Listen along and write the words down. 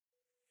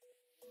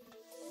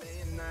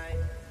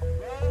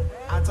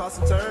toss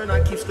and turn,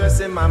 I keep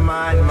stressing my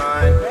mind.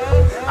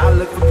 I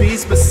look for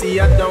peace, but see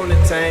I don't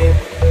attain.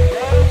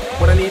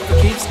 What I need for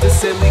keeps the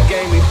silly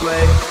game we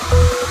play.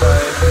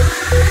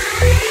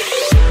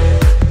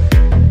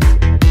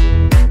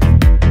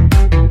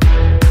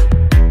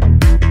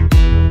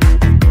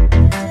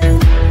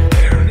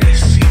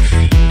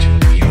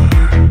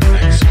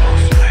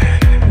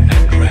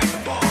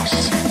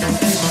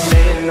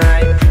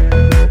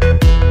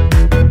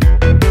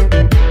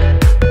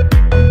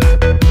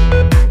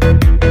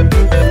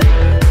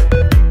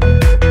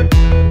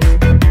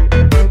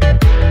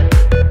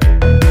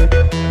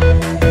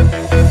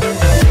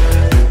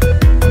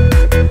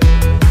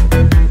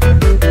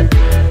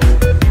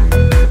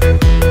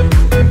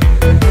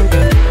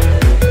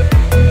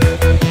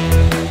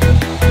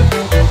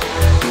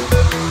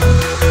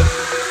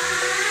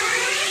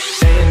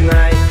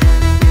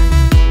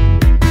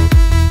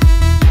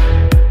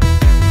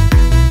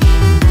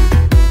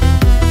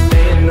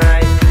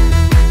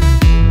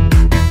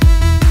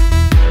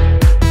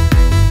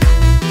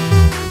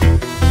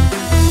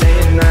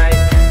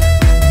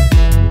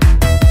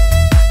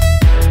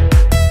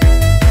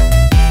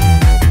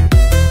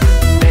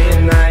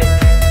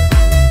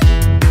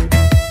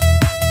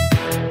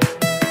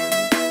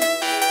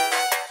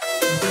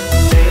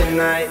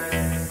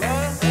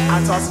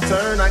 I toss and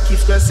turn, I keep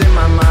stressing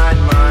my mind.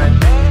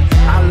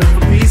 I look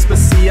for peace, but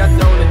see I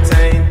don't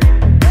attain.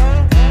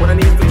 What I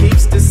need for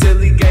keeps the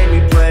silly game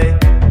we play.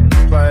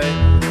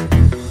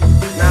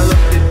 Now look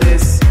at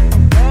this,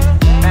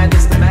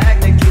 madness the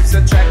magnet keeps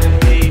attracting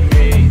me.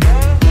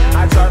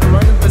 I try to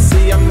run, but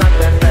see I'm not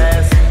that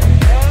fast.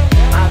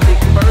 I think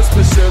first,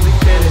 but surely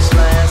finish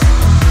last.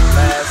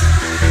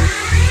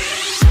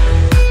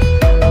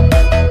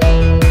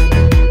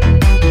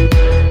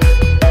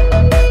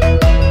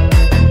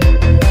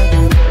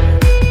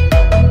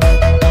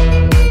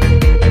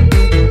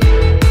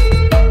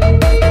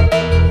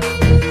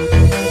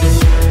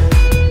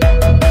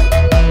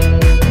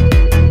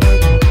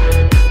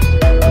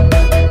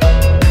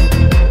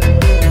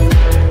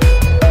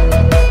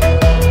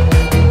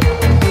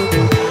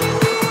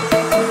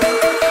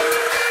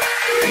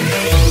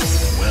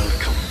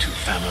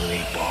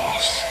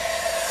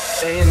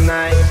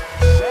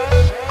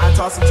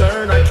 Toss and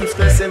turn, I keep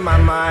stressing my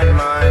mind.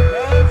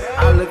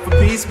 I look for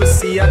peace, but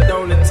see I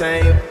don't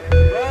attain.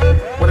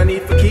 What I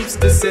need for keeps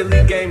the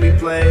silly game we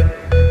play.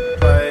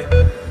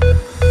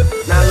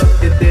 Now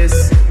look at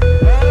this,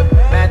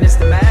 madness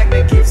the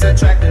magnet keeps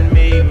attracting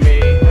me.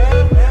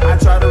 I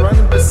try to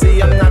run, but see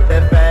I'm not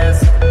that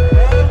fast.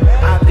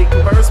 I think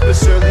first, but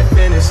surely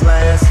finish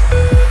last.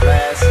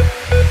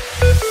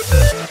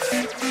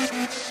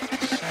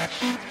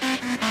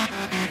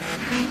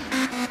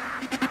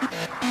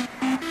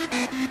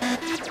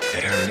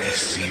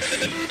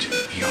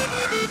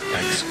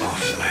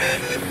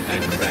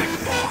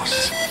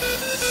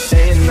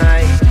 Day and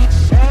night,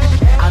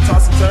 I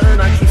toss and turn,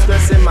 I keep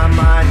stressing my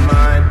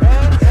mind.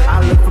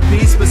 I look for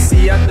peace, but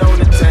see I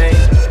don't attain.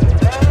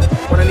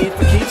 What I need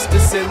for keeps the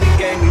silly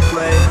game we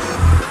play.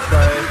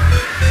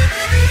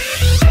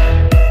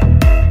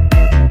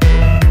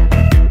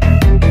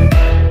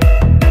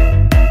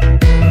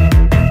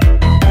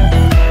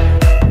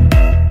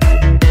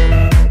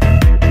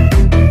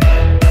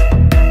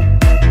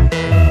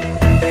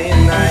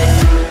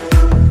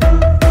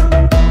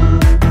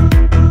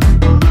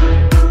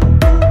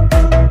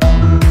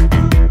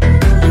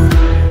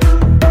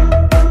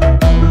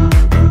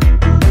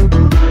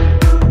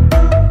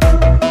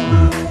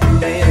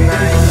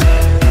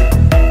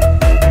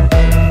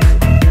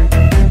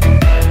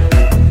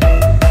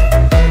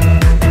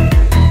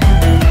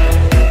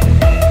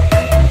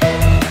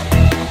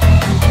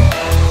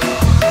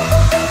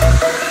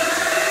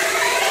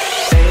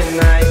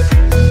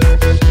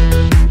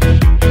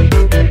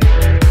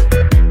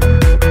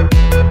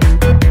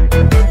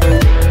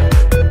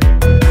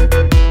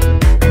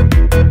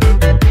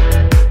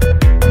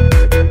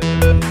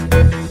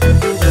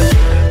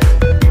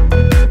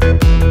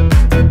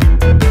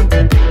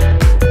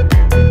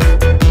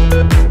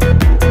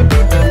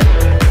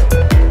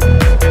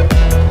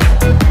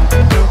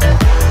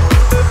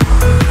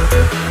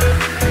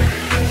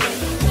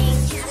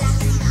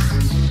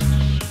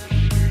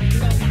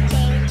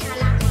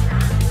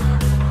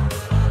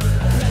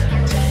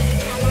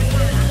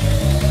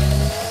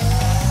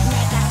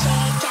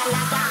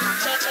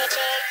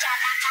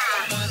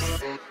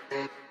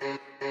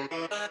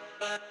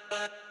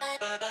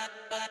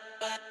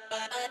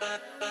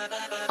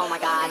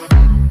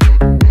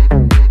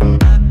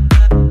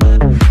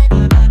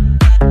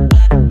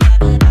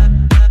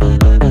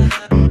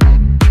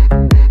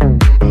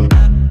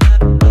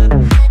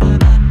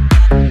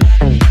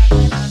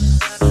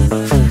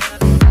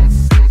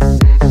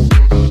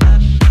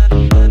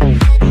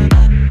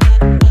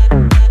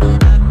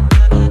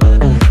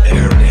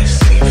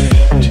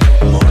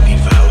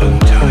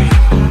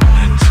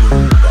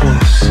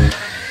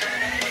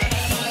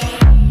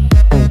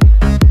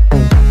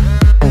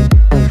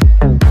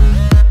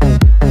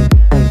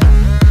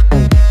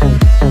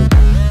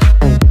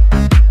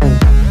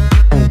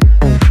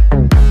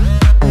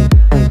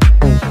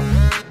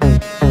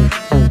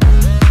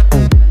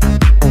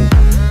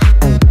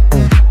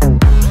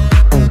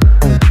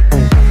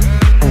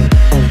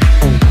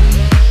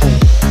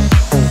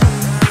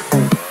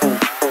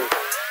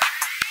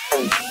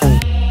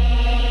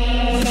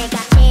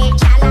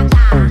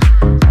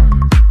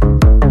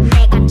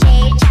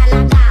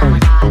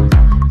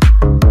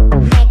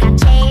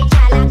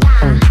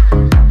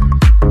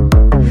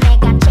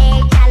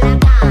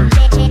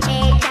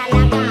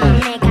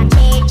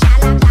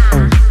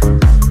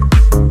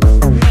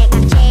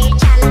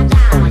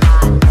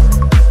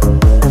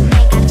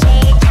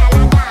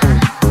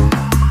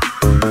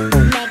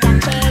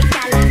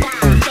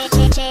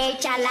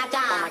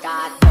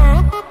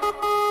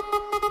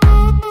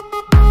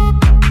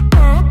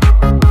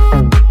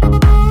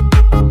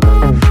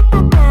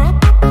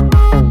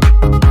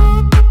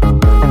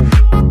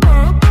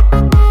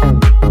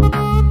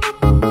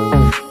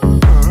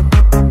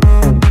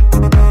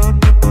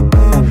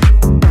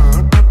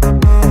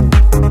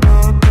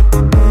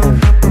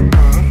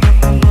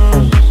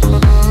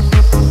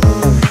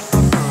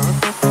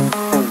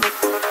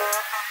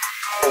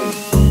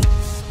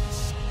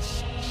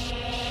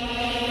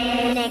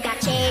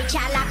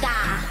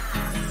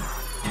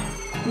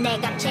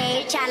 Neka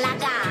che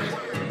Shalaka.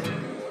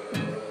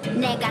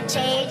 Neka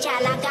che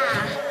Shalaka.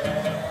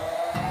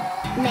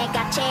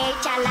 Neka che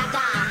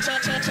Shalaka. Che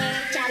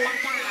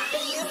Shalaka.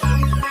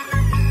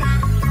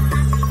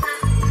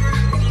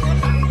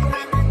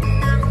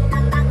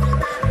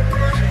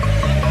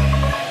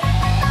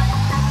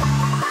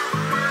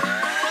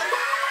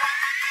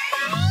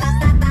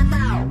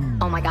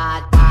 Oh my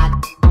God.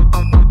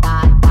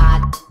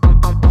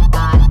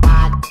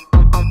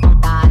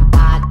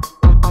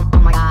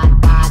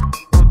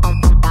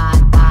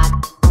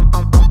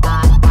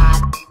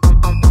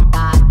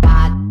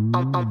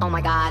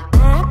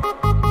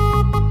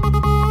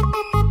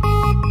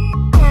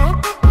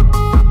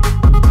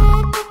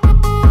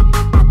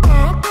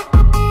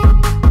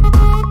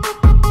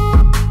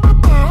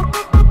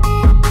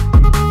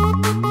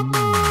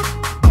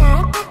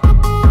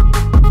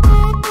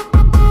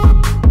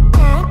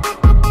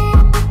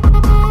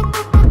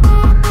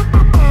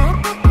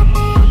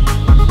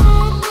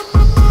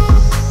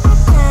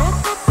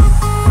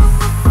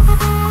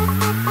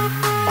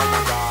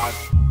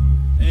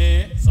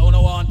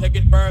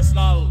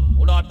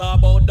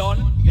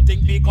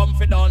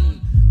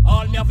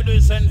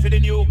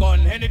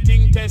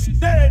 Anything test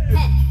dead.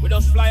 We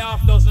just fly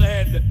off dozen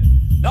head.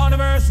 Down the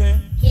mercy.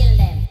 Kill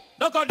them.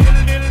 Look at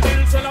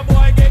dill, sell a boy